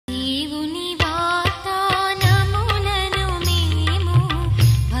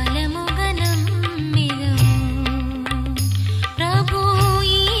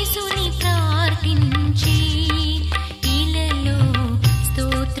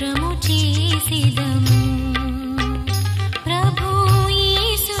చేసేదము. ప్రభు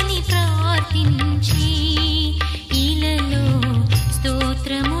యేసుని ప్రార్థించి ఇలలో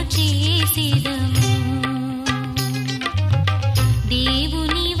స్తోత్రము చేసేదము.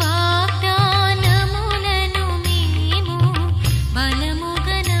 దేవుని వాగ్దానములను మేము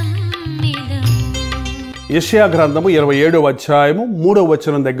బలముగా నమ్మెదము. యెషయా గ్రంథము 27వ అధ్యాయము 3వ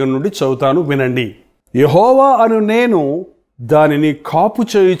వచనం దగ్గర నుండి చదువుతాను, వినండి. యెహోవా అను నేను దానిని కాపు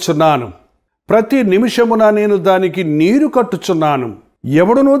చేయుచున్నాను, ప్రతి నిమిషమున నేను దానికి నీరు కట్టుచున్నాను.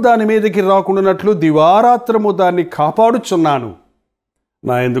 ఎవడునూ దాని మీదకి రాకుండానట్లు దివారాత్రము దాన్ని కాపాడుచున్నాను.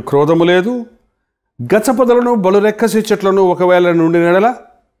 నా యందు క్రోధము లేదు. గచ్చపొదలను బలురెక్కసి చెట్లను ఒకవేళ నుండి నెడల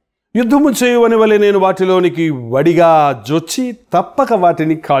యుద్ధము చేయువని వలె నేను వాటిలోనికి వడిగా జొచ్చి తప్పక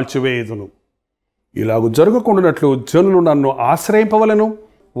వాటిని కాల్చివేయుదును. ఇలాగు జరగకుండానట్లు జనులు నన్ను ఆశ్రయింపవలను,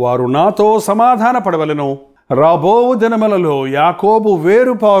 వారు నాతో సమాధాన పడవలను. రాబోవు దినములలో యాకోబు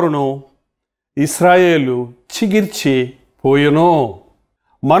వేరుపారును, ఇశ్రాయేలు చిగిర్చి పోయును.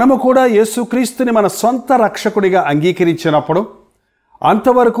 మనము కూడా యేసుక్రీస్తుని మన సొంత రక్షకుడిగా అంగీకరించినప్పుడు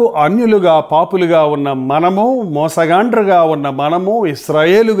అంతవరకు అన్యులుగా పాపులుగా ఉన్న మనము, మోసగాండ్రుగా ఉన్న మనము,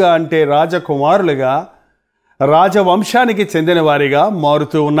 ఇశ్రాయేలుగా అంటే రాజకుమారులుగా రాజవంశానికి చెందిన వారిగా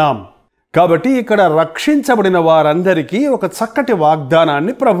మారుతూ ఉన్నాం. కాబట్టి ఇక్కడ రక్షించబడిన వారందరికీ ఒక చక్కటి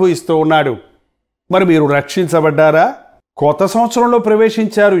వాగ్దానాన్ని ప్రభు ఇస్తూ ఉన్నాడు. మరి మీరు రక్షించబడ్డారా? కొత్త సంవత్సరంలో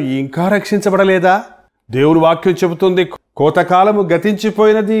ప్రవేశించారు, ఇంకా రక్షించబడలేదా? దేవుని వాక్యం చెబుతుంది, కోతకాలము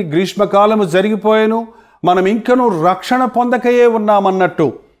గతించిపోయినది, గ్రీష్మకాలము జరిగిపోయాను, మనం ఇంకనూ రక్షణ పొందకయే ఉన్నామన్నట్టు.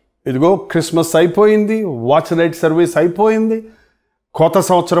 ఇదిగో క్రిస్మస్ అయిపోయింది, వాచ్ నైట్ సర్వీస్ అయిపోయింది, కొత్త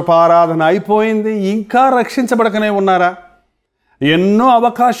సంవత్సరపు ఆరాధన అయిపోయింది, ఇంకా రక్షించబడకనే ఉన్నారా? ఎన్నో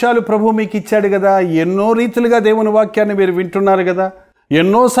అవకాశాలు ప్రభు మీకు ఇచ్చాడు కదా, ఎన్నో రీతిలుగా దేవుని వాక్యాన్ని మీరు వింటున్నారు కదా,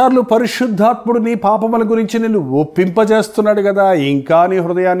 ఎన్నోసార్లు పరిశుద్ధాత్ముడు నీ పాపముల గురించి నిన్ను ఒప్పింపజేస్తున్నాడు కదా, ఇంకా నీ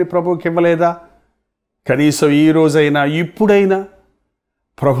హృదయాన్ని ప్రభువుకి ఇవ్వలేదా? కనీసం ఈ రోజైనా, ఇప్పుడైనా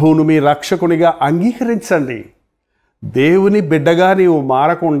ప్రభువును మీ రక్షకునిగా అంగీకరించండి. దేవుని బిడ్డగా నీవు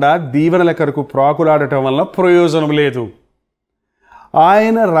మారకుండా దీవెనల కొరకు ప్రాకులాడటం వల్ల ప్రయోజనం లేదు.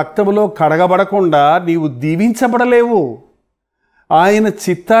 ఆయన రక్తములో కడగబడకుండా నీవు దీవించబడలేవు. ఆయన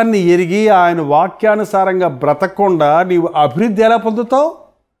చిత్తాన్ని ఎరిగి ఆయన వాక్యానుసారంగా బ్రతకకుండా నీవు అభివృద్ధి ఎలా పొందుతావు?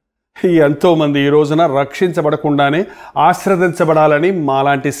 ఎంతోమంది ఈ రోజున రక్షించబడకుండానే ఆశ్రదించబడాలని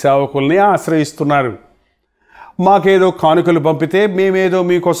మాలాంటి సేవకుల్ని ఆశ్రయిస్తున్నారు. మాకేదో కానుకలు పంపితే, మేమేదో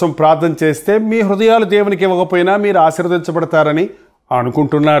మీకోసం ప్రార్థన చేస్తే మీ హృదయాలు దేవునికి ఇవ్వకపోయినా మీరు ఆశీర్వదించబడతారని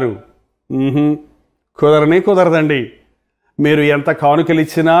అనుకుంటున్నారు. కుదరదండి. మీరు ఎంత కానుకలు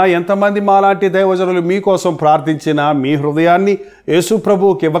ఇచ్చినా, ఎంతమంది మాలాంటి దైవజనులు మీకోసం ప్రార్థించినా మీ హృదయాన్ని యేసు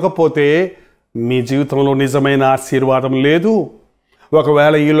ప్రభువుకి ఇవ్వకపోతే మీ జీవితంలో నిజమైన ఆశీర్వాదం లేదు.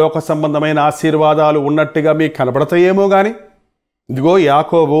 ఒకవేళ ఈ లోక సంబంధమైన ఆశీర్వాదాలు ఉన్నట్టుగా మీకు కనబడతాయేమో కానీ, ఇదిగో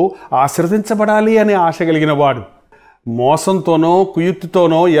యాకోబు ఆశీర్వదించబడాలి అనే ఆశ కలిగిన వాడు మోసంతోనో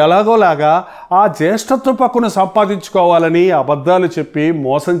కుయుక్తితోనో ఎలాగోలాగా ఆ జ్యేష్ఠత్వ హక్కును సంపాదించుకోవాలని అబద్ధాలు చెప్పి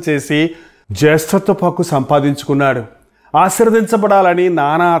మోసం చేసి జ్యేష్ఠత్వ హక్కు సంపాదించుకున్నాడు. ఆశీర్వదించబడాలని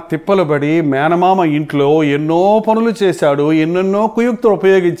నానా తిప్పలు పడి మేనమామ ఇంట్లో ఎన్నో పనులు చేశాడు, ఎన్నెన్నో కుయుక్తులు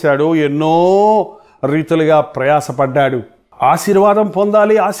ఉపయోగించాడు, ఎన్నో రీతులుగా ప్రయాసపడ్డాడు. ఆశీర్వాదం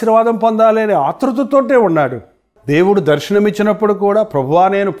పొందాలి అని ఆతృతతోటే ఉన్నాడు. దేవుడు దర్శనమిచ్చినప్పుడు కూడా, ప్రభువా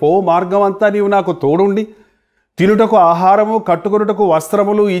నేను పో మార్గం అంతా నీవు నాకు తోడుండి, తినుటకు ఆహారము, కట్టుకొనుటకు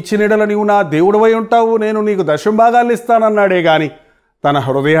వస్త్రములు ఇచ్చినడల నీవు నా దేవుడవై ఉంటావు, నేను నీకు దశంభాగాలు ఇస్తానన్నాడే గాని తన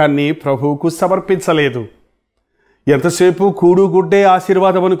హృదయాన్ని ప్రభువుకు సమర్పించలేదు. ఎంతసేపు కూడు గుడ్డే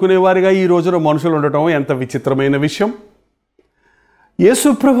ఆశీర్వాదం అనుకునేవారిగా ఈ రోజున మనుషులు ఉండటం ఎంత విచిత్రమైన విషయం. యేసు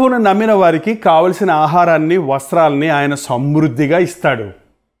ప్రభువును నమ్మిన వారికి కావలసిన ఆహారాన్ని, వస్త్రాలని ఆయన సమృద్ధిగా ఇస్తాడు.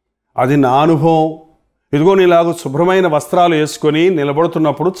 అది నా అనుభవం. ఇదిగో నీలాగా శుభ్రమైన వస్త్రాలు వేసుకొని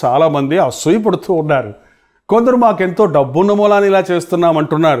నిలబడుతున్నప్పుడు చాలామంది అసూయపడుతూ ఉన్నారు. కొందరు మాకెంతో డబ్బున్న మూలాన్ని ఇలా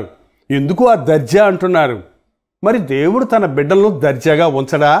చేస్తున్నామంటున్నారు. ఎందుకు ఆ దర్జా అంటున్నారు. మరి దేవుడు తన బిడ్డలను దర్జాగా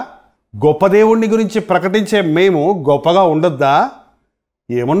ఉంచడా? గొప్ప దేవుణ్ణి గురించి ప్రకటించే మేము గొప్పగా ఉండొద్దా?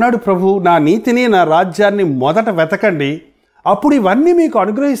 ఏమన్నాడు ప్రభు? నా నీతిని, నా రాజ్యాన్ని మొదట వెతకండి, అప్పుడు ఇవన్నీ మీకు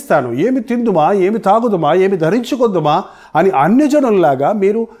అనుగ్రహిస్తాను. ఏమి తిందుమా, ఏమి తాగుదుమా, ఏమి ధరించుకొద్దుమా అని అన్యజనుల్లాగా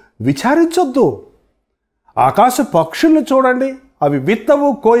మీరు విచారించొద్దు. ఆకాశ పక్షులను చూడండి, అవి విత్తవు,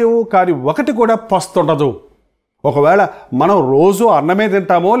 కోయవు, కానీ ఒకటి కూడా పస్తుండదు. ఒకవేళ మనం రోజు అన్నమే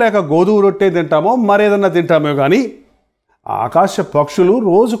తింటామో, లేక గోధుమ రొట్టె తింటామో, మరేదన్నా తింటామో కానీ ఆకాశ పక్షులు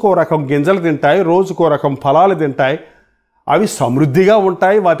రోజుకో రకం గింజలు తింటాయి, రోజుకో రకం ఫలాలు తింటాయి. అవి సమృద్ధిగా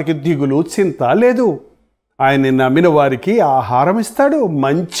ఉంటాయి, వాటికి దిగులు చింత లేదు. ఆయన్ని నమ్మిన వారికి ఆహారం ఇస్తాడు,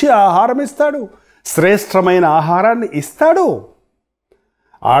 మంచి ఆహారం ఇస్తాడు, శ్రేష్టమైన ఆహారాన్ని ఇస్తాడు.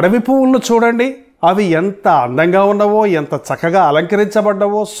 అడవి పువ్వులను చూడండి, అవి ఎంత అందంగా ఉన్నవో, ఎంత చక్కగా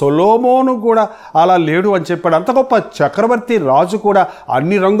అలంకరించబడ్డవో. సొలొమోను కూడా అలా లేడు అని చెప్పాడు. అంత గొప్ప చక్రవర్తి రాజు కూడా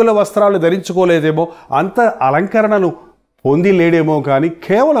అన్ని రంగుల వస్త్రాలు ధరించుకోలేదేమో, అంత అలంకరణను పొంది లేడేమో. కానీ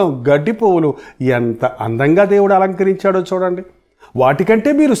కేవలం గడ్డి పువ్వులు ఎంత అందంగా దేవుడు అలంకరించాడో చూడండి. వాటికంటే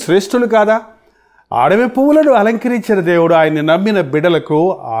మీరు శ్రేష్ఠులు కాదా? అడవి పువ్వులను అలంకరించిన దేవుడు ఆయన్ని నమ్మిన బిడ్డలకు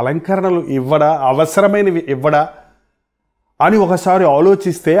అలంకరణలు ఇవ్వడా, అవసరమైనవి ఇవ్వడా అని ఒకసారి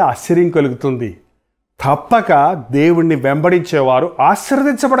ఆలోచిస్తే ఆశ్చర్యం కలుగుతుంది. తప్పక దేవుణ్ణి వెంబడించేవారు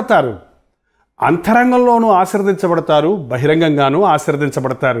ఆశీర్వదించబడతారు. అంతరంగంలోనూ ఆశీర్వదించబడతారు, బహిరంగంగానూ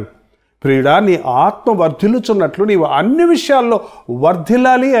ఆశీర్వదించబడతారు. ప్రియుడా, నీ ఆత్మ వర్ధిల్లుచున్నట్లు నీవు అన్ని విషయాల్లో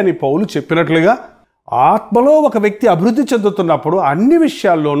వర్ధిల్లాలి అని పౌలు చెప్పినట్లుగా, ఆత్మలో ఒక వ్యక్తి అభివృద్ధి చెందుతున్నప్పుడు అన్ని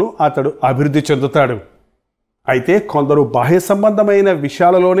విషయాల్లోనూ అతడు అభివృద్ధి చెందుతాడు. అయితే కొందరు బాహ్య సంబంధమైన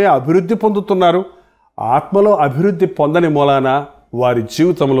విషయాలలోనే అభివృద్ధి పొందుతున్నారు. ఆత్మలో అభివృద్ధి పొందని మూలాన వారి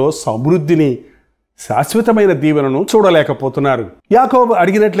జీవితంలో సమృద్ధిని, శాశ్వతమైన దీవెనను చూడలేకపోతున్నారు. యాకోబు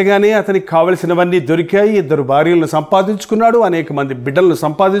అడిగినట్లుగానే అతనికి కావలసినవన్నీ దొరికాయి. 2 భార్యలను సంపాదించుకున్నాడు, అనేక మంది బిడ్డలను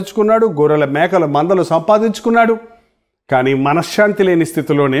సంపాదించుకున్నాడు, గొర్రెల మేకల మందలు సంపాదించుకున్నాడు. కానీ మనశ్శాంతి లేని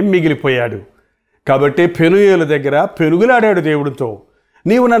స్థితిలోనే మిగిలిపోయాడు. కాబట్టి పెనుయేలు దగ్గర పెనుగులాడాడు దేవుడితో.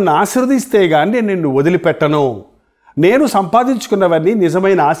 నీవు నన్ను ఆశీర్వదిస్తే గాని నేను నిన్ను వదిలిపెట్టను. నేను సంపాదించుకున్నవన్నీ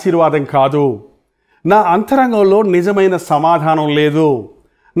నిజమైన ఆశీర్వాదం కాదు. నా అంతరంగంలో నిజమైన సమాధానం లేదు.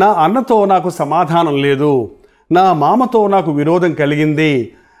 నా అన్నతో నాకు సమాధానం లేదు. నా మామతో నాకు విరోధం కలిగింది.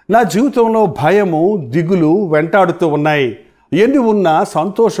 నా జీవితంలో భయము, దిగులు వెంటాడుతూ ఉన్నాయి. ఎన్ని ఉన్నా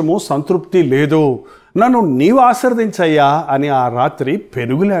సంతోషము, సంతృప్తి లేదు. నన్ను నీవు ఆశీర్వదించయ్యా అని ఆ రాత్రి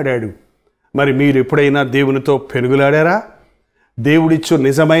పెనుగులాడాడు. మరి మీరు ఎప్పుడైనా దేవునితో పెనుగులాడారా? దేవుడిచ్చు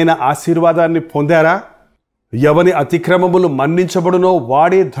నిజమైన ఆశీర్వాదాన్ని పొందారా? ఎవని అతిక్రమములు మన్నించబడునో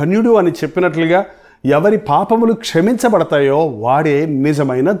వాడే ధన్యుడు అని చెప్పినట్లుగా, ఎవరి పాపములు క్షమించబడతాయో వాడే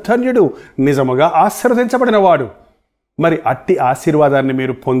నిజమైన ధన్యుడు, నిజముగా ఆశీర్వదించబడినవాడు. మరి అట్టి ఆశీర్వాదాన్ని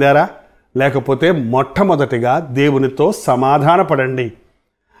మీరు పొందారా? లేకపోతే మొట్టమొదటిగా దేవునితో సమాధానపడండి.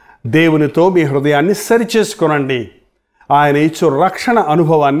 దేవునితో మీ హృదయాన్ని సరిచేసుకోనండి. ఆయన ఇచ్చు రక్షణ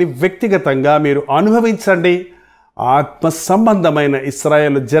అనుభవాన్ని వ్యక్తిగతంగా మీరు అనుభవించండి. ఆత్మ సంబంధమైన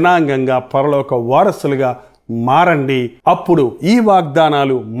ఇశ్రాయేలు జనాంగంగా, పరలోక వారసులుగా మారండి. అప్పుడు ఈ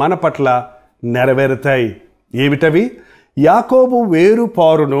వాగ్దానాలు మన పట్ల నెరవేరుతాయి. ఏమిటవి? యాకోబు వేరు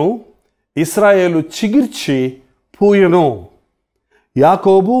పారును, ఇశ్రాయేలు చిగిర్చి పూయును.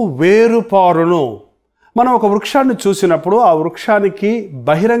 యాకోబు వేరు పారును. మనం ఒక వృక్షాన్ని చూసినప్పుడు ఆ వృక్షానికి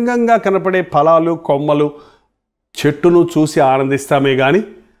బహిరంగంగా కనపడే ఫలాలు, కొమ్మలు, చెట్టును చూసి ఆనందిస్తామే కానీ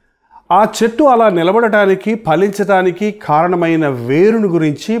ఆ చెట్టు అలా నిలబడటానికి, ఫలించటానికి కారణమైన వేరును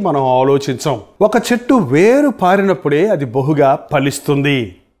గురించి మనం ఆలోచించాం. ఒక చెట్టు వేరు పారినప్పుడే అది బహుగా ఫలిస్తుంది.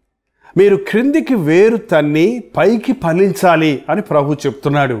 మీరు క్రిందికి వేరు తన్ని పైకి ఫలించాలి అని ప్రభు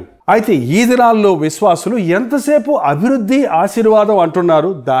చెప్తున్నాడు. అయితే ఈ దినాల్లో విశ్వాసులు ఎంతసేపు అభివృద్ధి, ఆశీర్వాదం అంటున్నారు.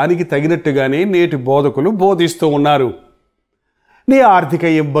 దానికి తగినట్టుగానే నేటి బోధకులు బోధిస్తూ ఉన్నారు. నీ ఆర్థిక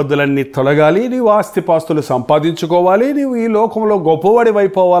ఇబ్బందులన్నీ తొలగాలి, నీవు ఆస్తిపాస్తులు సంపాదించుకోవాలి, నీవు ఈ లోకంలో గొప్పవాడి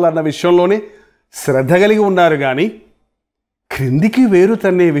వైపోవాలన్న విషయంలోనే శ్రద్ధ కలిగి ఉన్నారు. కానీ క్రిందికి వేరు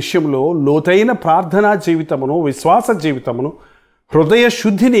తన్నే విషయంలో లోతైన ప్రార్థనా జీవితమును, విశ్వాస జీవితమును, హృదయ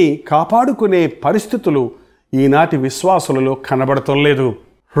శుద్ధిని కాపాడుకునే పరిస్థితులు ఈనాటి విశ్వాసులలో కనబడటం లేదు.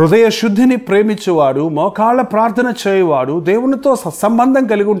 హృదయ శుద్ధిని ప్రేమించేవాడు, మోకాళ్ళ ప్రార్థన చేయవాడు దేవునితో సత్సంబంధం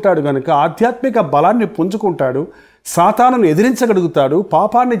కలిగి ఉంటాడు కనుక ఆధ్యాత్మిక బలాన్ని పుంజుకుంటాడు, సాతానును ఎదిరించగలుగుతాడు,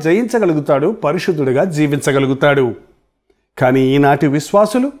 పాపాన్ని జయించగలుగుతాడు, పరిశుద్ధుడిగా జీవించగలుగుతాడు. కానీ ఈనాటి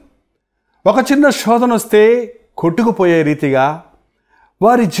విశ్వాసులు ఒక చిన్న శోధన వస్తే కొట్టుకుపోయే రీతిగా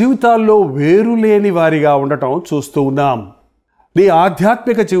వారి జీవితాల్లో వేరు లేని వారిగా ఉండటం చూస్తూ ఉన్నాం. నీ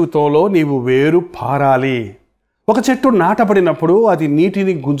ఆధ్యాత్మిక జీవితంలో నీవు వేరు పారాలి. ఒక చెట్టు నాటబడినప్పుడు అది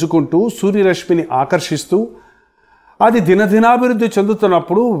నీటిని గుంజుకుంటూ సూర్యరశ్మిని ఆకర్షిస్తూ అది దినదినాభివృద్ధి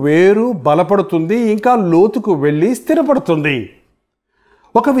చెందుతున్నప్పుడు వేరు బలపడుతుంది, ఇంకా లోతుకు వెళ్ళి స్థిరపడుతుంది.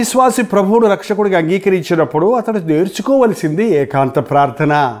 ఒక విశ్వాసి ప్రభువును రక్షకుడిగా అంగీకరించినప్పుడు అతడు నేర్చుకోవలసింది ఏకాంత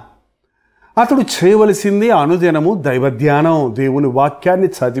ప్రార్థన. అతడు చేయవలసింది అనుదినము దైవధ్యానం, దేవుని వాక్యాన్ని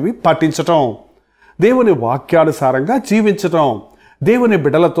చదివి పఠించటం, దేవుని వాక్యానుసారంగా జీవించటం, దేవుని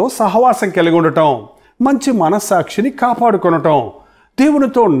బిడ్డలతో సహవాసం కలిగి ఉండటం, మంచి మనస్సాక్షిని కాపాడుకొనటం,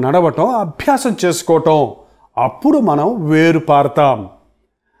 దేవునితో నడవటం అభ్యాసం చేసుకోవటం. అప్పుడు మనం వేరు పారుతాం,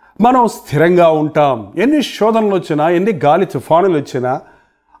 మనం స్థిరంగా ఉంటాం. ఎన్ని శోధనలు వచ్చినా, ఎన్ని గాలి తుఫానులు వచ్చినా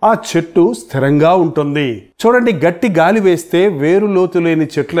ఆ చెట్టు స్థిరంగా ఉంటుంది. చూడండి, గట్టి గాలి వేస్తే వేరు లోతు లేని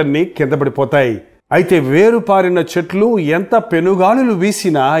చెట్లన్నీ కింద పడిపోతాయి. అయితే వేరు పారిన చెట్లు ఎంత పెనుగాలులు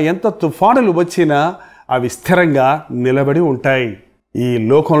వీసినా, ఎంత తుఫానులు వచ్చినా అవి స్థిరంగా నిలబడి ఉంటాయి. ఈ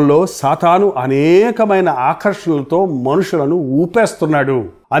లోకంలో సాతాను అనేకమైన ఆకర్షణలతో మనుషులను ఊపేస్తున్నాడు.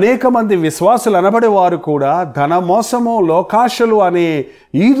 అనేక మంది విశ్వాసులు అనబడేవారు కూడా ధన మోసము లోకాశలు అనే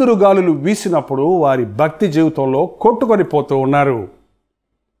ఈదురుగాలులు వీసినప్పుడు వారి భక్తి జీవితంలో కొట్టుకొని పోతూ ఉన్నారు.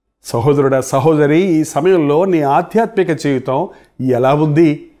 సహోదరుడా, సహోదరి, ఈ సమయంలో నీ ఆధ్యాత్మిక జీవితం ఎలా ఉంది?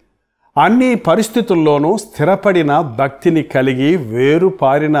 అన్ని పరిస్థితుల్లోనూ స్థిరపడిన భక్తిని కలిగి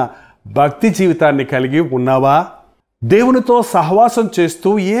వేరుపారిన భక్తి జీవితాన్ని కలిగి ఉన్నావా? దేవునితో సహవాసం చేస్తూ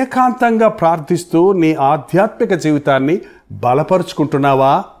ఏకాంతంగా ప్రార్థిస్తూ నీ ఆధ్యాత్మిక జీవితాన్ని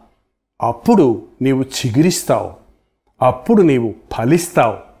బలపరుచుకుంటున్నావా? అప్పుడు నీవు చిగురిస్తావు, అప్పుడు నీవు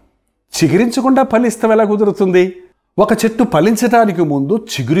ఫలిస్తావు. చిగురించకుండా ఫలిస్తావు ఎలా కుదురుతుంది? ఒక చెట్టు ఫలించడానికి ముందు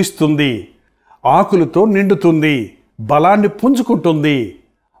చిగురిస్తుంది, ఆకులతో నిండుతుంది, బలాన్ని పుంజుకుంటుంది,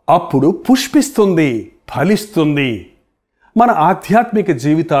 అప్పుడు పుష్పిస్తుంది, ఫలిస్తుంది. మన ఆధ్యాత్మిక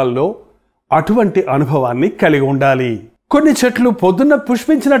జీవితాల్లో అటువంటి అనుభవాన్ని కలిగి ఉండాలి. కొన్ని చెట్లు పొద్దున్న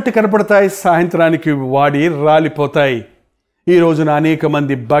పుష్పించినట్టు కనపడతాయి, సాయంత్రానికి వాడి రాలిపోతాయి. ఈ రోజున అనేక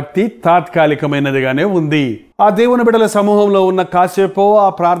మంది భక్తి తాత్కాలికమైనదిగానే ఉంది. ఆ దేవుని బిడ్డల సమూహంలో ఉన్న కాసేపో, ఆ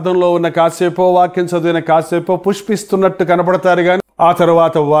ప్రార్థనలో ఉన్న కాసేపో, వాక్యం చదివిన కాసేపో పుష్పిస్తున్నట్టు కనపడతారు కానీ ఆ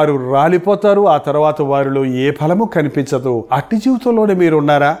తర్వాత వారు రాలిపోతారు. ఆ తర్వాత వారిలో ఏ ఫలము కనిపించదు. అట్టి జీవితంలోనే మీరు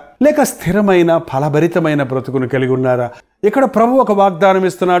ఉన్నారా? లేక స్థిరమైన ఫలభరితమైన బ్రతుకును కలిగి ఉన్నారా? ఇక్కడ ప్రభు ఒక వాగ్దానం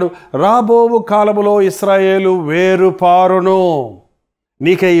ఇస్తున్నాడు. రాబోవు కాలములో ఇశ్రాయేలు వేరుపారును.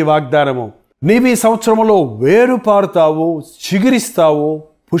 నీకే ఈ వాగ్దానము. నీవు ఈ సంవత్సరంలో వేరుపారుతావు, చిగురిస్తావు,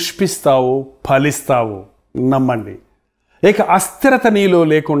 పుష్పిస్తావు, ఫలిస్తావు. నమ్మండి. ఇక అస్థిరత నీలో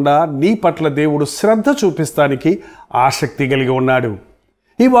లేకుండా నీ పట్ల దేవుడు శ్రద్ధ చూపిస్తానికి ఆసక్తి కలిగి ఉన్నాడు.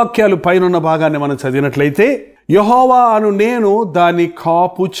 ఈ వాక్యాలు పైనున్న భాగాన్ని మనం చదివినట్లయితే, యెహోవా అను నేను దాన్ని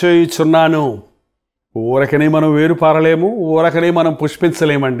కాపు చేయుచున్నాను. ఊరకనే మనం వేరుపారలేము, ఊరకనే మనం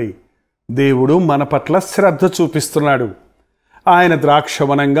పుష్పించలేమండి. దేవుడు మన పట్ల శ్రద్ధ చూపిస్తున్నాడు. ఆయన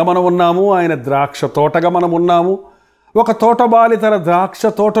ద్రాక్షవనంగా మనం ఉన్నాము, ఆయన ద్రాక్ష తోటగా మనం ఉన్నాము. ఒక తోటబాలి తన ద్రాక్ష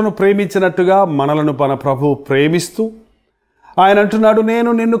తోటను ప్రేమించినట్టుగా మనలను మన ప్రభువు ప్రేమిస్తూ ఆయన అంటున్నాడు, నేను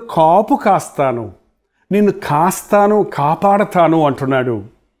నిన్ను కాపు కాస్తాను, నిన్ను కాస్తాను, కాపాడతాను అంటున్నాడు.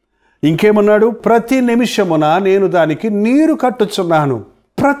 ఇంకేమన్నాడు? ప్రతి నిమిషమున నేను దానికి నీరు కట్టుచున్నాను.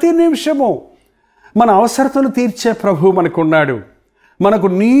 ప్రతి నిమిషము మన అవసరతలు తీర్చే ప్రభు మనకున్నాడు. మనకు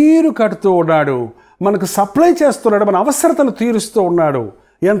నీరు కడుతూ ఉన్నాడు, మనకు సప్లై చేస్తున్నాడు, మన అవసరతలు తీరుస్తూ ఉన్నాడు.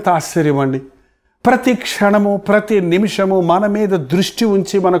 ఎంత ఆశ్చర్యం అండి! ప్రతి క్షణము, ప్రతి నిమిషము మన మీద దృష్టి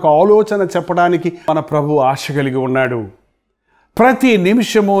ఉంచి మనకు ఆలోచన చెప్పడానికి మన ప్రభు ఆశ కలిగి ఉన్నాడు. ప్రతి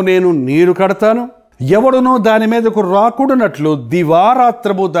నిమిషము నేను నీరు కడతాను, ఎవడునూ దాని మీదకు రాకూడనట్లు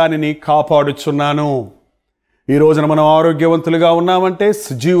దివారాత్రము దానిని కాపాడుచున్నాను. ఈ రోజున మనం ఆరోగ్యవంతులుగా ఉన్నామంటే,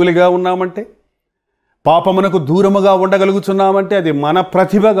 సజీవులుగా ఉన్నామంటే, పాపమునకు దూరముగా ఉండగలుగుతున్నామంటే అది మన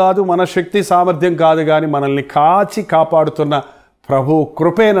ప్రతిభ కాదు, మన శక్తి సామర్థ్యం కాదు, కానీ మనల్ని కాచి కాపాడుతున్న ప్రభు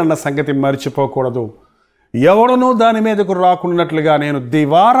కృపేనన్న సంగతి మర్చిపోకూడదు. ఎవడునూ దాని మీదకు రాకున్నట్లుగా నేను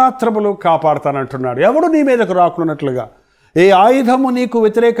దివారాత్రములు కాపాడుతానంటున్నాడు. ఎవడు నీ మీదకు రాకున్నట్లుగా, ఏ ఆయుధము నీకు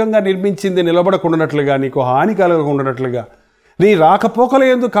వ్యతిరేకంగా నిర్మించింది నిలబడకుండానట్లుగా, నీకు హాని కలగకుండానట్లుగా, నీ రాకపోకల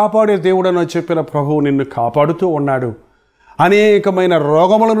యందు కాపాడే దేవుడని చెప్పిన ప్రభువు నిన్ను కాపాడుతూ ఉన్నాడు. అనేకమైన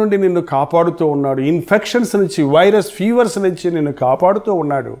రోగముల నుండి నిన్ను కాపాడుతూ ఉన్నాడు. ఇన్ఫెక్షన్స్ నుంచి, వైరస్, ఫీవర్స్ నుంచి నిన్ను కాపాడుతూ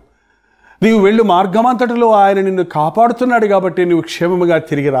ఉన్నాడు. నీవు వెళ్ళు మార్గమంతటిలో ఆయన నిన్ను కాపాడుతున్నాడు కాబట్టి నువ్వు క్షేమముగా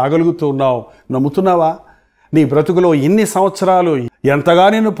తిరిగి రాగలుగుతూ ఉన్నావు. నమ్ముతున్నావా? నీ బ్రతుకులో ఇన్ని సంవత్సరాలు ఎంతగా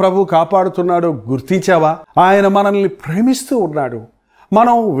నిన్ను ప్రభు కాపాడుతున్నాడో గుర్తించావా? ఆయన మనల్ని ప్రేమిస్తూ ఉన్నాడు.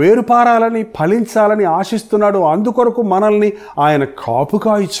 మనం వేరుపారాలని, ఫలించాలని ఆశిస్తున్నాడు. అందుకొరకు మనల్ని ఆయన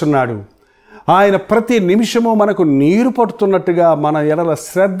కాపుగా ఇచ్చున్నాడు. ఆయన ప్రతి నిమిషము మనకు నీరు పడుతున్నట్టుగా మన ఎడల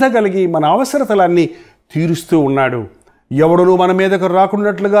శ్రద్ధ కలిగి మన అవసరతలన్నీ తీరుస్తూ ఉన్నాడు. ఎవడును మన మీదకు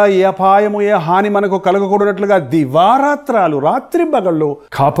రాకున్నట్లుగా, ఏ అపాయము, ఏ హాని మనకు కలగకూడనట్లుగా దివారాత్రాలు, రాత్రింబగళ్ళు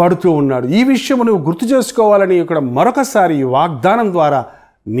కాపాడుతూ ఉన్నాడు. ఈ విషయము నువ్వు గుర్తు చేసుకోవాలని ఇక్కడ మరొకసారి ఈ వాగ్దానం ద్వారా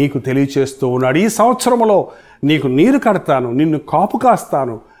నీకు తెలియచేస్తూ ఉన్నాడు. ఈ సంవత్సరములో నీకు నీరు కడతాను, నిన్ను కాపు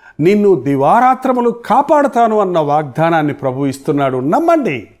కాస్తాను, నిన్ను దివారాత్రములు కాపాడుతాను అన్న వాగ్దానాన్ని ప్రభు ఇస్తున్నాడు.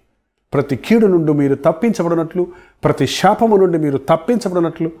 నమ్మండి. ప్రతి కీడు నుండి మీరు తప్పించబడినట్లు, ప్రతి శాపము నుండి మీరు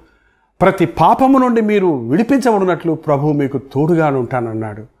తప్పించబడినట్లు, ప్రతి పాపము నుండి మీరు విడిపించబడినట్లు ప్రభు మీకు తోడుగానే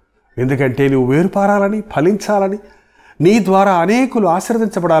ఉంటానన్నాడు. ఎందుకంటే నువ్వు వేరుపారాలని, ఫలించాలని, నీ ద్వారా అనేకులు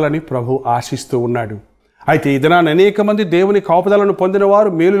ఆశీర్వదించబడాలని ప్రభు ఆశిస్తూ ఉన్నాడు. అయితే ఈ దినాన్ని అనేక మంది దేవుని కాపుదలను పొందినవారు,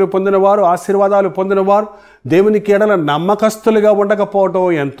 మేలులు పొందినవారు, ఆశీర్వాదాలు పొందినవారు దేవునికి ఎడల నమ్మకస్తులుగా ఉండకపోవడం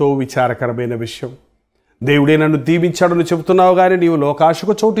ఎంతో విచారకరమైన విషయం. దేవుడే నన్ను దీవించాడని చెబుతున్నావు కానీ నీవు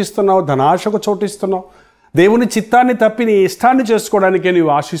లోకాశకు చోటిస్తున్నావు, ధనాశకు చోటిస్తున్నావు, దేవుని చిత్తాన్ని తప్పి నీ ఇష్టాన్ని చేసుకోవడానికే నీవు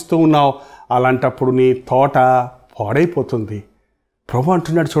ఆశిస్తూ ఉన్నావు. అలాంటప్పుడు నీ తోట పాడైపోతుంది. ప్రభు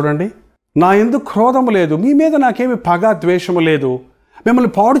అంటున్నాడు, చూడండి, నా యందు క్రోధము లేదు, మీ మీద నాకేమి పగ, ద్వేషము లేదు,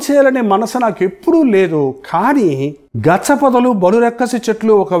 మిమ్మల్ని పాడు చేయాలనే మనసు నాకు ఎప్పుడూ లేదు. కానీ గచ్చ పొదలు బలురెక్కసి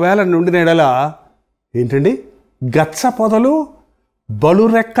చెట్లు ఒకవేళ నుండిన ఎడల ఏంటండి, గచ్చ పొదలు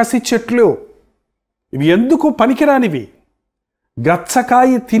బలురెక్కసి చెట్లు ఇవి ఎందుకు పనికిరానివి.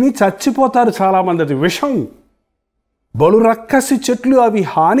 గచ్చకాయ తిని చచ్చిపోతారు చాలామంది, అది విషం. బలురక్కసి చెట్లు అవి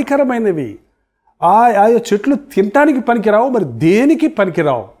హానికరమైనవి. ఆ చెట్లు తినటానికి పనికిరావు, మరి దేనికి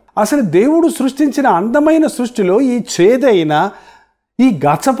పనికిరావు. అసలు దేవుడు సృష్టించిన అందమైన సృష్టిలో ఈ చేదైన ఈ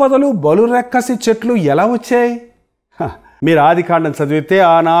గచ్చ పొదలు బలురెక్కసి చెట్లు ఎలా వచ్చాయి? మీరు ఆదికాండం చదివితే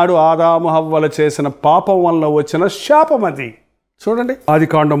ఆనాడు ఆదాము హవ్వలు చేసిన పాపం వలన వచ్చిన శాపం అది. చూడండి,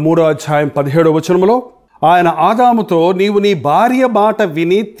 ఆదికాండం 3వ అధ్యాయం 17వ వచనంలో ఆయన ఆదాముతో, నీవు నీ భార్య మాట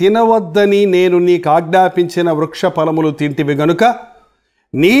విని తినవద్దని నేను నీకు ఆజ్ఞాపించిన వృక్ష ఫలములు తింటివి గనుక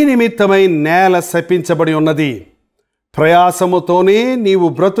నీ నిమిత్తమై నేల శపించబడి ఉన్నది. ప్రయాసముతోనే నీవు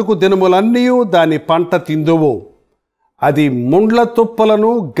బ్రతుకు దినములన్నీ దాని పంట తిందువు. అది ముండ్ల తుప్పలను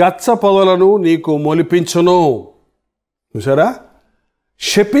గచ్చ పొదలను నీకు మొలిపించును. చూసారా,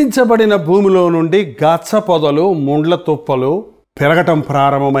 శపించబడిన భూమిలో నుండి గచ్చ పొదలు ముండ్ల తుప్పలు పెరగటం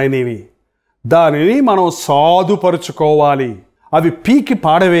ప్రారంభమైనవి. దానిని మనం సాధుపరుచుకోవాలి, అవి పీకి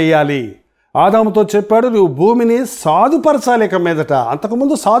పాడవేయాలి. ఆదాముతో చెప్పాడు, నువ్వు భూమిని సాధుపరచాలి ఇక మీదట.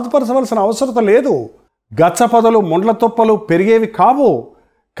 అంతకుముందు సాధుపరచవలసిన అవసరం లేదు. గచ్చ పొదలు ముండ్ల తుప్పలు పెరిగేవి కావు.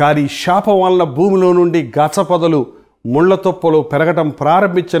 కానీ శాపం వలన భూమిలో నుండి గచ్చ పొదలు ముళ్ళ తుప్పలు పెరగటం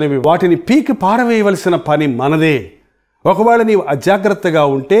ప్రారంభించినవి. వాటిని పీకి పారవేయవలసిన పని మనదే. ఒకవేళ నీవు అజాగ్రత్తగా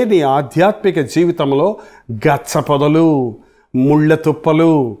ఉంటే నీ ఆధ్యాత్మిక జీవితంలో గచ్చ పొదలు, ముళ్ళ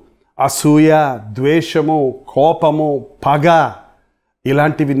తుప్పలు, అసూయ, ద్వేషము, కోపము, పగ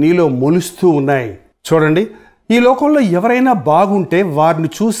ఇలాంటివి నీలో మొలుస్తూ ఉన్నాయి. చూడండి, ఈ లోకంలో ఎవరైనా బాగుంటే వారిని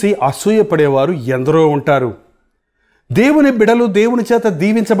చూసి అసూయపడేవారు ఎందరో ఉంటారు. దేవుని బిడలు దేవుని చేత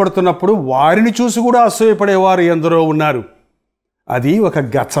దీవించబడుతున్నప్పుడు వారిని చూసి కూడా అసూయపడేవారు ఎందరో ఉన్నారు. అది ఒక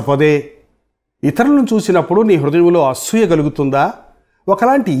గచ్చపొదే. ఇతరులను చూసినప్పుడు నీ హృదయంలో అసూయ కలుగుతుందా?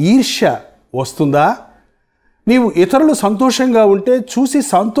 ఒకలాంటి ఈర్ష్య వస్తుందా? నీవు ఇతరులు సంతోషంగా ఉంటే చూసి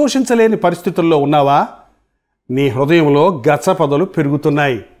సంతోషించలేని పరిస్థితుల్లో ఉన్నావా? నీ హృదయంలో గచ్చపొదలు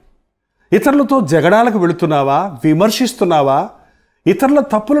పెరుగుతున్నాయి. ఇతరులతో జగడాలకు వెళుతున్నావా? విమర్శిస్తున్నావా? ఇతరుల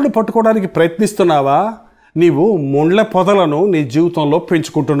తప్పులను పట్టుకోవడానికి ప్రయత్నిస్తున్నావా? నీవు ముండ్ల పొదలను నీ జీవితంలో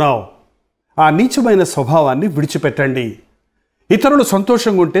పెంచుకుంటున్నావు. ఆ నీచమైన స్వభావాన్ని విడిచిపెట్టండి. ఇతరులు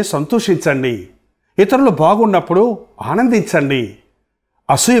సంతోషంగా ఉంటే సంతోషించండి. ఇతరులు బాగున్నప్పుడు ఆనందించండి.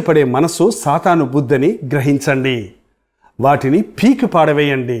 అసూయపడే మనసు సాతాను బుద్ధిని గ్రహించండి. వాటిని పీకి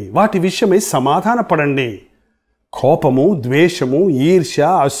పాడవేయండి. వాటి విషయమై సమాధానపడండి. కోపము, ద్వేషము, ఈర్ష్య,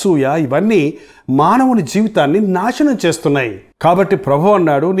 అసూయ ఇవన్నీ మానవుని జీవితాన్ని నాశనం చేస్తున్నాయి. కాబట్టి ప్రభు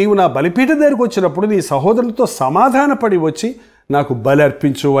అన్నాడు, నీవు నా బలిపీఠ దగ్గరకు వచ్చినప్పుడు నీ సహోదరునితో సమాధానపడి వచ్చి నాకు బలి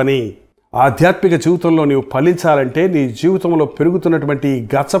అర్పించు అని. ఆధ్యాత్మిక జీవితంలో నీవు ఫలించాలంటే నీ జీవితంలో పెరుగుతున్నటువంటి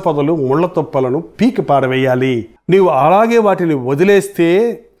గచ్చ పొదలు, ముళ్ళ తుప్పలను పీకి పారవేయాలి. నీవు అలాగే వాటిని వదిలేస్తే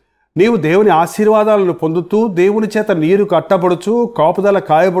నీవు దేవుని ఆశీర్వాదాలను పొందుతూ దేవుని చేత నీరు కట్టబడుచు కాపుదల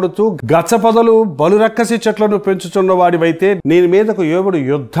కాయబడుతూ గచ్చ పొదలు బలురక్కసి చెట్లను పెంచుచున్న వాడివైతే నేను మీదకు యోగుడు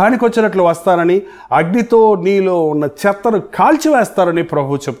యుద్ధానికి వచ్చినట్లు వస్తానని, అగ్నితో నీలో ఉన్న చెత్తను కాల్చివేస్తారని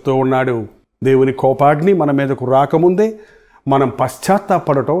ప్రభు చెప్తూ ఉన్నాడు. దేవుని కోపాగ్ని మన మీదకు రాకముందే మనం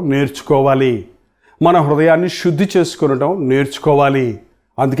పశ్చాత్తాపడటం నేర్చుకోవాలి. మన హృదయాన్ని శుద్ధి చేసుకునటం నేర్చుకోవాలి.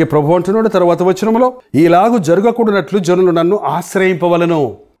 అందుకే ప్రభు అంటున్నాడు తర్వాత వచనంలో, ఈలాగు జరగకూడనట్లు జనులు నన్ను ఆశ్రయింపవలను.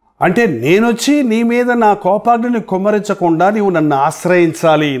 అంటే నేనొచ్చి నీ మీద నా కోపాగ్నిని కుమ్మరించకుండా నీవు నన్ను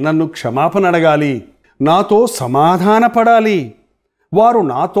ఆశ్రయించాలి, నన్ను క్షమాపణ అడగాలి, నాతో సమాధాన పడాలి. వారు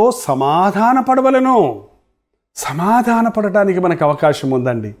నాతో సమాధాన పడవలను. సమాధాన పడటానికి మనకు అవకాశం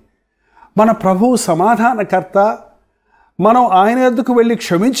ఉందండి. మన ప్రభువు సమాధానకర్త. మనం ఆయన యొద్దకు వెళ్ళి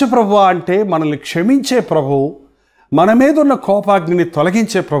క్షమించు ప్రభువా అంటే మనల్ని క్షమించే ప్రభువు, మన మీద ఉన్న కోపాగ్నిని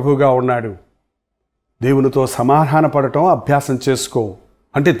తొలగించే ప్రభువుగా ఉన్నాడు. దేవునితో సమాధాన పడటం అభ్యాసం చేసుకో.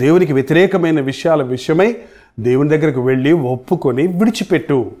 అంటే దేవునికి వ్యతిరేకమైన విషయాల విషయమై దేవుని దగ్గరకు వెళ్ళి ఒప్పుకొని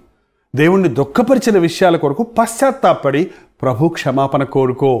విడిచిపెట్టు. దేవుణ్ణి దుఃఖపరిచిన విషయాల కొరకు పశ్చాత్తాపడి ప్రభు క్షమాపణ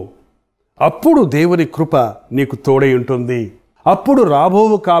కోరుకో. అప్పుడు దేవుని కృప నీకు తోడై ఉంటుంది. అప్పుడు రాబో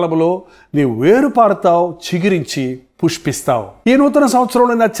కాలంలో నీవు వేరుపారుతావు, చిగురించి పుష్పిస్తావు. ఈ నూతన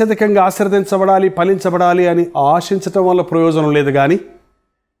సంవత్సరంలో అత్యధికంగా ఆశీర్వదించబడాలి, ఫలించబడాలి అని ఆశించటం వల్ల ప్రయోజనం లేదు. కానీ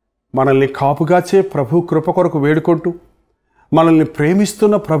మనల్ని కాపుగాచే ప్రభు కృప కొరకు వేడుకుంటూ, మనల్ని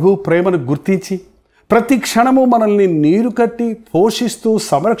ప్రేమిస్తున్న ప్రభు ప్రేమను గుర్తించి, ప్రతి క్షణము మనల్ని నీరు కట్టి పోషిస్తూ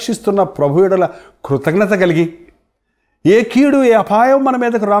సంరక్షిస్తున్న ప్రభు ఎడల కృతజ్ఞత కలిగి, ఏ కీడు ఏ అపాయం మన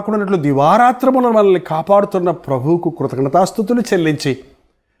మీదకు రాకుండానట్లు దివారాత్రములను మనల్ని కాపాడుతున్న ప్రభువుకు కృతజ్ఞతాస్తుతులు చెల్లించి,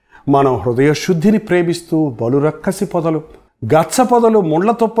 మనం హృదయ శుద్ధిని ప్రేమిస్తూ బలురక్కసి పొదలు, గచ్చ పొదలు ముళ్ళ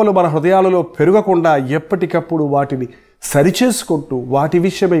తుప్పలు మన హృదయాలలో పెరగకుండా ఎప్పటికప్పుడు వాటిని సరిచేసుకుంటూ వాటి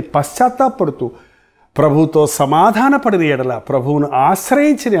విషయమై పశ్చాత్తాపడుతూ ప్రభువుతో సమాధానపడిన ఎడల, ప్రభువును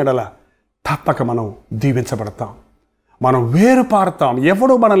ఆశ్రయించిన ఎడల తప్పక మనం దీవించబడతాం, మనం వేరుపారుతాం.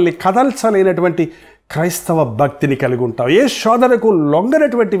 ఎవడు మనల్ని కదల్చలేనటువంటి క్రైస్తవ భక్తిని కలిగి ఉంటాం. ఏ శోధనకు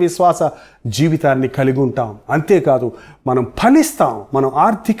లొంగనటువంటి విశ్వాస జీవితాన్ని కలిగి ఉంటాం. అంతేకాదు మనం ఫలిస్తాం. మనం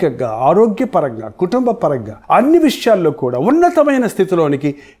ఆర్థికంగా, ఆరోగ్యపరంగా, కుటుంబ పరంగా అన్ని విషయాల్లో కూడా ఉన్నతమైన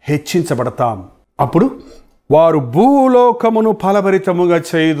స్థితిలోనికి హెచ్చించబడతాం. అప్పుడు వారు భూలోకమును ఫలభరితముగా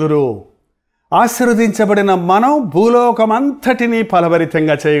చేయుదురు. ఆశీర్వదించబడిన మనం భూలోకమంతటినీ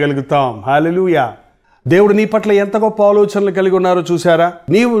ఫలభరితంగా చేయగలుగుతాం. హల్లెలూయా. దేవుడు నీ పట్ల ఎంత గొప్ప ఆలోచనలు కలిగి ఉన్నారో చూసారా?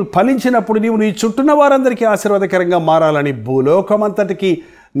 నీవు ఫలించినప్పుడు నీవు నీ చుట్టూన్న వారందరికీ ఆశీర్వాదకరంగా మారాలని, భూలోకమంతటికి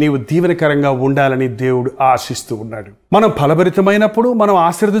నీవు దీవెనకరంగా ఉండాలని దేవుడు ఆశిస్తూ ఉన్నాడు. మనం ఫలభరితమైనప్పుడు, మనం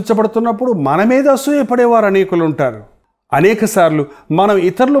ఆశీర్వదించబడుతున్నప్పుడు మన మీద అసూయపడేవారు అనేకులు ఉంటారు. అనేక సార్లు మనం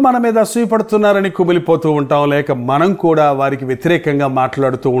ఇతరులు మన మీద అసూయపడుతున్నారని కుమిలిపోతూ ఉంటాం, లేక మనం కూడా వారికి వ్యతిరేకంగా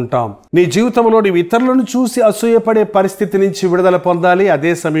మాట్లాడుతూ ఉంటాం. నీ జీవితంలో నీవు ఇతరులను చూసి అసూయపడే పరిస్థితి నుంచి విడుదల పొందాలి.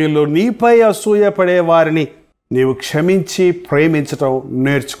 అదే సమయంలో నీపై అసూయపడే వారిని నీవు క్షమించి ప్రేమించటం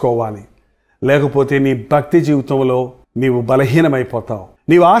నేర్చుకోవాలి. లేకపోతే నీ భక్తి జీవితంలో నీవు బలహీనమైపోతావు.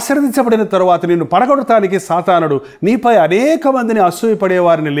 నీవు ఆశీర్వదించబడిన తరువాత నిన్ను పడగొడటానికి సాతానుడు నీపై అనేక మందిని అసూయపడే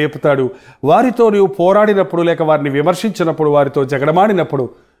వారిని లేపుతాడు. వారితో నీవు పోరాడినప్పుడు, లేక వారిని విమర్శించినప్పుడు, వారితో జగడమాడినప్పుడు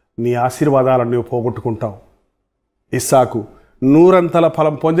నీ ఆశీర్వాదాలను నీవు పోగొట్టుకుంటావు. ఇస్సాకు 100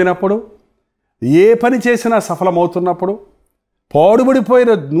 ఫలం పొందినప్పుడు, ఏ పని చేసినా సఫలమవుతున్నప్పుడు,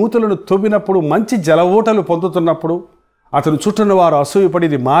 పాడుబడిపోయిన నూతులను తవ్వినప్పుడు, మంచి జలఊటలు పొందుతున్నప్పుడు అతను చుట్టూన్న వారు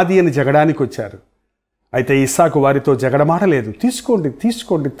అసూయపడి మాది అని జగడానికి వచ్చారు. అయితే ఇస్సాకు వారితో జగడమాడలేదు. తీసుకోండి,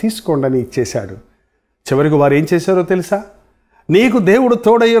 తీసుకోండి, తీసుకోండి అని ఇచ్చేశాడు. చివరికి వారు ఏం చేశారో తెలుసా? నీకు దేవుడు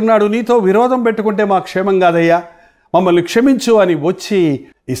తోడై ఉన్నాడు, నీతో విరోధం పెట్టుకుంటే మా క్షేమం కాదయ్యా, మమ్మల్ని క్షమించు అని వచ్చి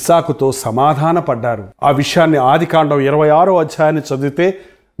ఇస్సాకుతో సమాధాన పడ్డారు. ఆ విషయాన్ని ఆదికాండం 26వ అధ్యాయాన్ని చదివితే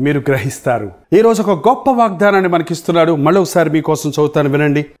మీరు గ్రహిస్తారు. ఈరోజు ఒక గొప్ప వాగ్దానాన్ని మనకిస్తున్నాడు. మళ్ళీ ఒకసారి మీకోసం చదువుతాను,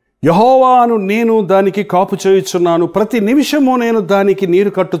 వినండి. యెహోవాను నేను దానికి కాపు చేయుచున్నాను, ప్రతి నిమిషము నేను దానికి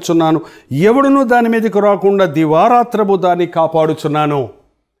నీరు కట్టుచున్నాను, ఎవడునూ దాని మీదకు రాకుండా దివారాత్రము దాన్ని కాపాడుచున్నాను.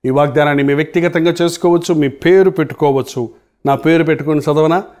 ఈ వాగ్దానాన్ని మీ వ్యక్తిగతంగా చేసుకోవచ్చు, మీ పేరు పెట్టుకోవచ్చు. నా పేరు పెట్టుకుని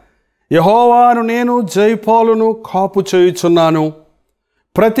చదవనా? యెహోవాను నేను జయపాలును కాపు చేయుచున్నాను,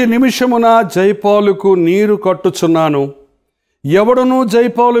 ప్రతి నిమిషమున జయపాలుకు నీరు కట్టుచున్నాను, ఎవడునూ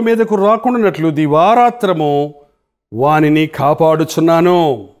జయపాలు మీదకు రాకుండానట్లు దివారాత్రము వానిని కాపాడుచున్నాను.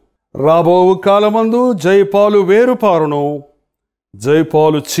 రాబో కాలమందు జయపాలు వేరుపారును,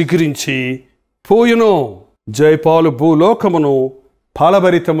 జయపాలు చిగురించి పోయును, జయపాలు భూలోకమును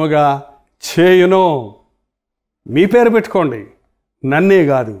ఫలభరితముగా చేయును. మీ పేరు పెట్టుకోండి. నన్నే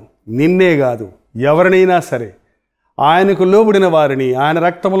కాదు, నిన్నే కాదు, ఎవరినైనా సరే ఆయనకు లోబడిన వారిని, ఆయన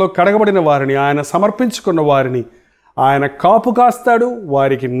రక్తంలో కడగబడిన వారిని, ఆయన సమర్పించుకున్న వారిని ఆయన కాపు కాస్తాడు,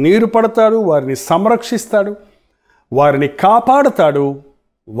 వారికి నీరు పడతాడు, వారిని సంరక్షిస్తాడు, వారిని కాపాడుతాడు,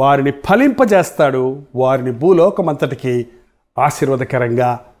 వారిని ఫలింపజేస్తాడు, వారిని భూలోకమంతటికి ఆశీర్వాదకరంగా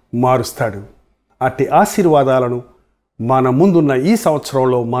మారుస్తాడు. అట్టి ఆశీర్వాదాలను మన ముందున్న ఈ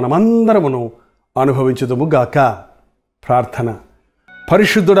సంవత్సరంలో మనమందరమును అనుభవించుదుము గాక. ప్రార్థన.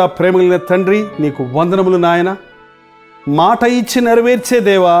 పరిశుద్ధుడా, ప్రేమగలిగిన తండ్రి, నీకు వందనములు నాయన. మాట ఇచ్చి నెరవేర్చే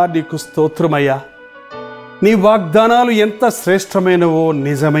దేవా, నీకు స్తోత్రమయ్యా. నీ వాగ్దానాలు ఎంత శ్రేష్టమైనవో,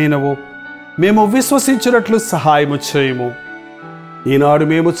 నిజమైనవో మేము విశ్వసించినట్లు సహాయము చేయము. ఈనాడు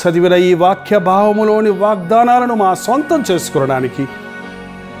మేము చదివిన ఈ వాక్య భావములోని వాగ్దానాలను మా సొంతం చేసుకోవడానికి,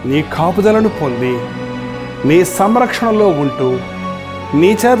 నీ కాపుదలను పొంది నీ సంరక్షణలో ఉంటూ నీ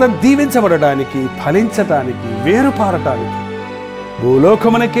చేత దీవించబడడానికి, ఫలించటానికి, వేరుపారటానికి,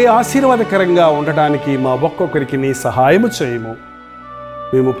 భూలోకమునకే ఆశీర్వాదకరంగా ఉండటానికి మా ఒక్కొక్కరికి నీ సహాయము చేయము.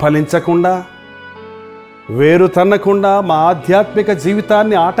 మేము ఫలించకుండా, వేరు తన్నకుండా మా ఆధ్యాత్మిక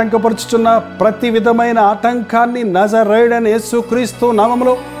జీవితాన్ని ఆటంకపరుచుతున్న ప్రతి విధమైన ఆటంకాన్ని నజరేయుడైన యేసుక్రీస్తు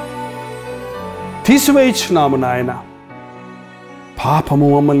నామములో తీసివేయుచున్నాము నాయన. పాపము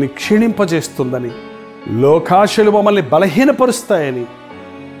మమ్మల్ని క్షీణింపజేస్తుందని, లోకాశలు మమ్మల్ని బలహీనపరుస్తాయని,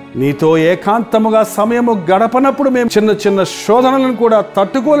 నీతో ఏకాంతముగా సమయము గడపనప్పుడు మేము చిన్న చిన్న శోధనలను కూడా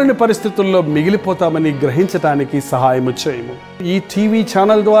తట్టుకోలేని పరిస్థితుల్లో మిగిలిపోతామని గ్రహించటానికి సహాయము చేయము. ఈ టీవీ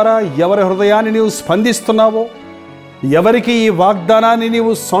ఛానల్ ద్వారా ఎవరి హృదయాన్ని నీవు స్పందిస్తున్నావో, ఎవరికి ఈ వాగ్దానాన్ని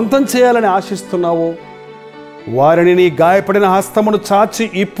నీవు సొంతం చేయాలని ఆశిస్తున్నావో, వారిని నీ గాయపడిన హస్తమును చాచి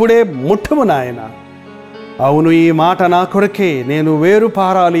ఇప్పుడే ముట్టము నాయన. అవును, ఈ మాట నా కొరకే, నేను వేరు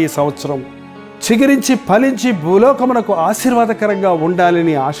పారాలి, ఈ సంవత్సరం చిగురించి ఫలించి భూలోకమునకు ఆశీర్వాదకరంగా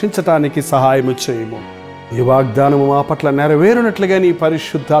ఉండాలని ఆశించటానికి సహాయము చేయము. ఈ వాగ్దానము మా పట్ల నెరవేరునట్లుగా నీ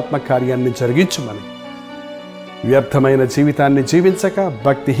పరిశుద్ధాత్మ కార్యాన్ని జరిగించుమని వ్యర్థమైన జీవితాన్ని జీవించక,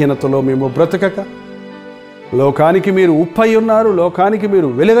 భక్తిహీనతలో మేము బ్రతకక, లోకానికి మీరు ఉప్పై ఉన్నారు, లోకానికి మీరు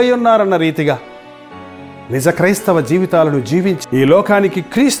వెలుగై ఉన్నారన్న రీతిగా నిజ క్రైస్తవ జీవితాలను జీవించి ఈ లోకానికి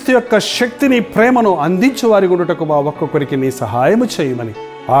క్రీస్తు యొక్క శక్తిని, ప్రేమను అందించు వారి గుండుటకు మా ఒక్కొక్కరికి నీ సహాయము చేయమని,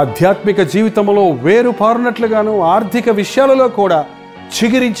 ఆధ్యాత్మిక జీవితంలో వేరు పారునట్లుగాను, ఆర్థిక విషయాలలో కూడా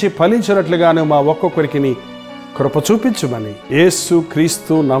చిగిరించి ఫలించినట్లుగాను మా ఒక్కొక్కరికి నీ కృప చూపించుమని యేసు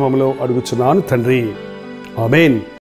క్రీస్తు నామములో అడుగుచున్నాను తండ్రి. ఆమేన్.